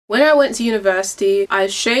When I went to university, I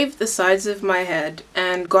shaved the sides of my head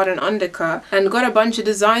and got an undercut and got a bunch of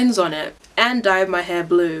designs on it and dyed my hair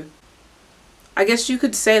blue. I guess you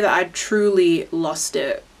could say that I truly lost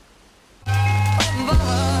it.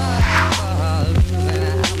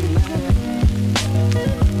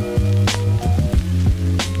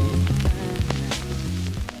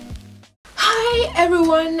 Hi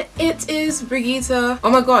everyone, it is Birgitta. Oh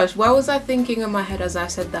my gosh, why was I thinking in my head as I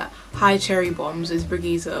said that? Hi Cherry Bombs, is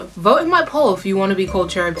Birgitta. Vote in my poll if you want to be called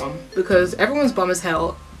Cherry Bomb, because everyone's bomb as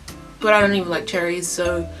hell, but I don't even like cherries,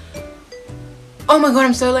 so... Oh my god,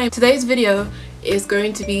 I'm so lame. Today's video is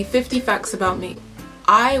going to be 50 facts about me.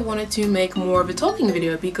 I wanted to make more of a talking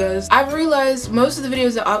video because I've realized most of the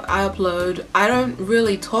videos that I upload, I don't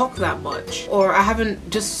really talk that much, or I haven't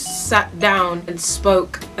just sat down and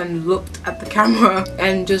spoke and looked at the camera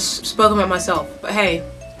and just spoken about myself. But hey,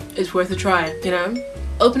 it's worth a try, you know?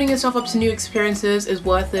 Opening yourself up to new experiences is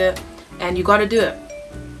worth it, and you gotta do it.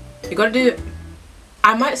 You gotta do it.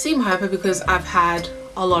 I might seem hyper because I've had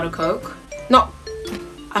a lot of Coke.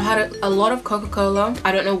 I've had a lot of Coca-Cola.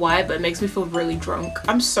 I don't know why, but it makes me feel really drunk.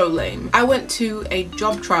 I'm so lame. I went to a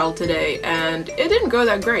job trial today and it didn't go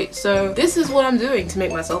that great. So this is what I'm doing to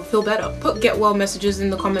make myself feel better. Put get well messages in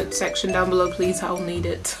the comment section down below, please. I'll need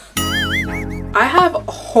it. I have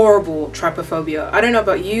horrible trypophobia. I don't know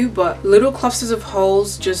about you, but little clusters of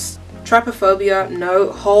holes, just trypophobia, no.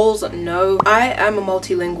 Holes, no. I am a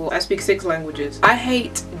multilingual. I speak 6 languages. I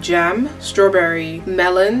hate jam, strawberry,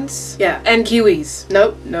 melons, yeah, and kiwis.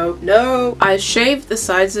 Nope, no, no. I shaved the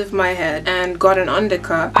sides of my head and got an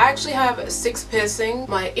undercut. I actually have 6 piercings.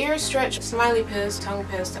 My ear stretched, smiley pierced, tongue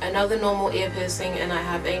pierced, another normal ear piercing, and I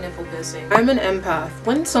have a nipple piercing. I'm an empath.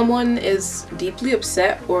 When someone is deeply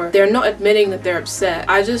upset or they're not admitting that they're upset,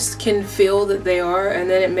 I just can feel that they are, and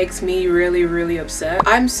then it makes me really, really upset.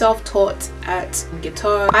 I'm self-taught at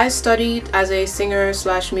guitar. I studied as a singer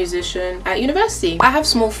slash musician at university. I have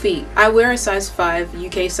small feet. I wear a size 5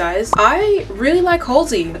 UK size. I really like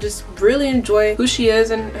Halsey. I just really enjoy who she is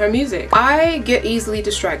and her music. I get easily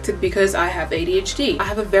distracted because I have ADHD. I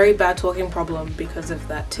have a very bad talking problem because of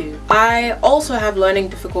that too. I also have learning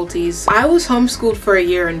difficulties. I was homeschooled for a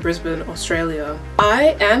year in Brisbane, Australia.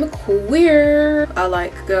 I am queer. I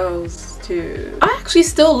like girls too. I actually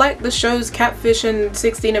still like the shows Catfish and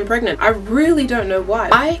 16 and Pregnant. I really don't know why.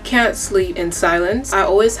 I can't sleep in silence. I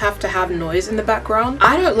always have to have noise in the background.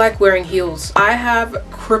 I don't like wearing heels. I have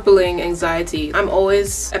crippling anxiety. I'm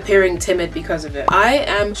always appearing timid because of it. I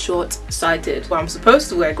am short-sighted. Well, I'm supposed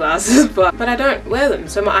to wear glasses, but I don't wear them,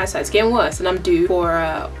 so my eyesight's getting worse, and I'm due for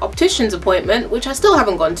an optician's appointment, which I still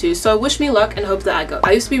haven't gone to, so wish me luck and hope that I go.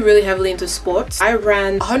 I used to be really heavily into sports. I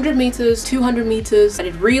ran 100 meters, 200 meters. I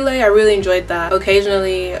did relay. I really enjoyed that.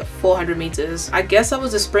 Occasionally 400 meters. I guess I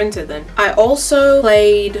was a sprinter then. I also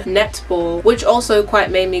played netball, which also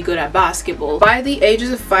quite made me good at basketball. By the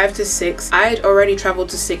ages of 5 to 6, I had already traveled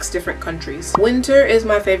to 6 different countries. Winter is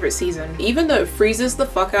my favorite season. Even though it freezes the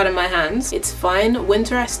fuck out of my hands, it's fine.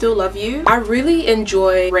 Winter, I still love you. I really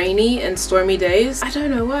enjoy rainy and stormy days. I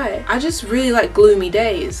don't know why. I just really like gloomy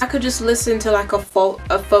days. I could just listen to like a folk.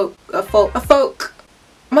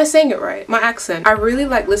 Am I saying it right? My accent. I really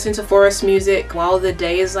like listening to forest music while the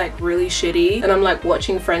day is like really shitty and I'm like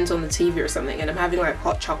watching Friends on the TV or something and I'm having like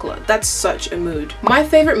hot chocolate. That's such a mood. My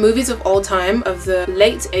favorite movies of all time of the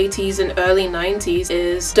late 80s and early 90s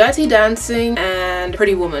is Dirty Dancing and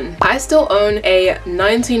Pretty Woman. I still own a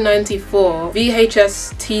 1994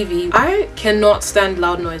 VHS TV. I cannot stand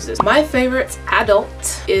loud noises. My favorite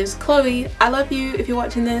adult is Chloe. I love you if you're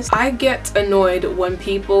watching this. I get annoyed when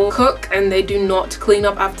people cook and they do not clean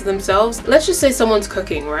up after themselves. Let's just say someone's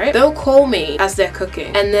cooking, right? They'll call me as they're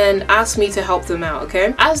cooking and then ask me to help them out,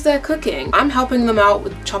 okay? As they're cooking, I'm helping them out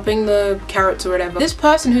with chopping the carrots or whatever. This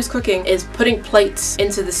person who's cooking is putting plates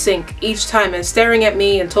into the sink each time and staring at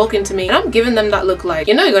me and talking to me, and I'm giving them that look like,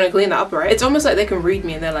 you know you're gonna clean that up, right? It's almost like they can read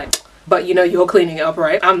me and they're like, but you know you're cleaning it up,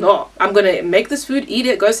 right? I'm not. I'm gonna make this food, eat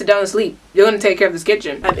it, go sit down and sleep. You're gonna take care of this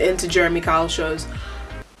kitchen. I'm into Jeremy Kyle shows.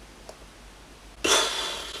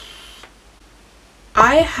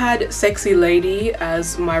 I had Sexy Lady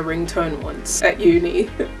as my ringtone once at uni.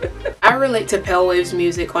 I relate to Pale Waves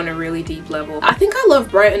music on a really deep level. I think I love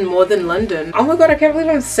Brighton more than London. Oh my god, I can't believe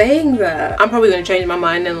I'm saying that. I'm probably gonna change my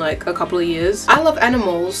mind in like a couple of years. I love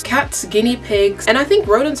animals, cats, guinea pigs, and I think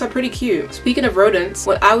rodents are pretty cute. Speaking of rodents,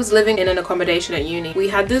 when I was living in an accommodation at uni, we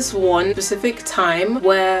had this one specific time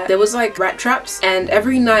where there was like rat traps, and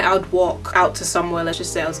every night I would walk out to somewhere, let's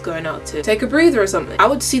just say I was going out to take a breather or something. I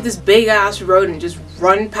would see this big ass rodent just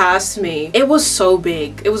run past me. It was so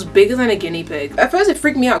big. It was bigger than a guinea pig. At first it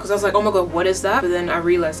freaked me out because I was like, oh my god, what is that? But then I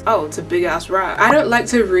realized, oh, it's a big ass rat. I don't like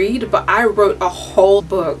to read, but I wrote a whole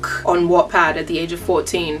book on Wattpad at the age of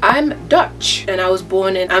 14. I'm Dutch and I was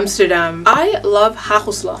born in Amsterdam. I love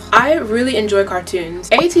hagelslag. I really enjoy cartoons.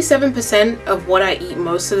 87% of what I eat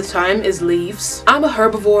most of the time is leaves. I'm a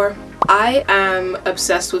herbivore. I am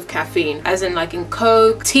obsessed with caffeine, as in like in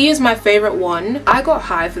Coke. Tea is my favorite one. I got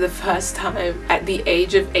high for the first time at the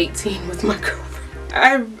age of 18 with my girlfriend.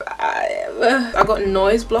 I got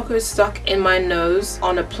noise blockers stuck in my nose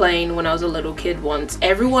on a plane when I was a little kid once.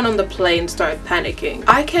 Everyone on the plane started panicking.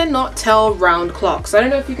 I cannot tell round clocks. I don't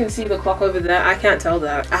know if you can see the clock over there. I can't tell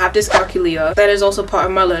that. I have dyscalculia. That is also part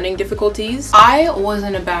of my learning difficulties. I was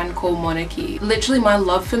in a band called Monarchy. Literally my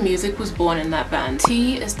love for music was born in that band.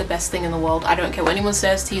 Tea is the best thing in the world. I don't care what anyone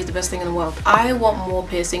says, tea is the best thing in the world. I want more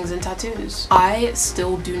piercings and tattoos. I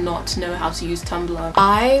still do not know how to use Tumblr.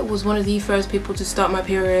 I was one of the first people to start my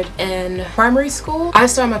period in primary school. I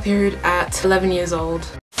started my period at 11 years old.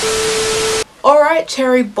 Alright,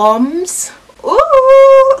 cherry bombs.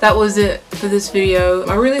 Ooh! That was it for this video.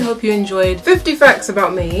 I really hope you enjoyed 50 facts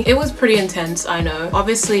about me. It was pretty intense, I know.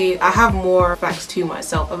 Obviously, I have more facts to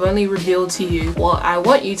myself. I've only revealed to you what I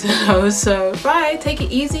want you to know. So bye, take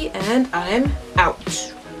it easy, and I'm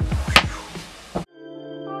out.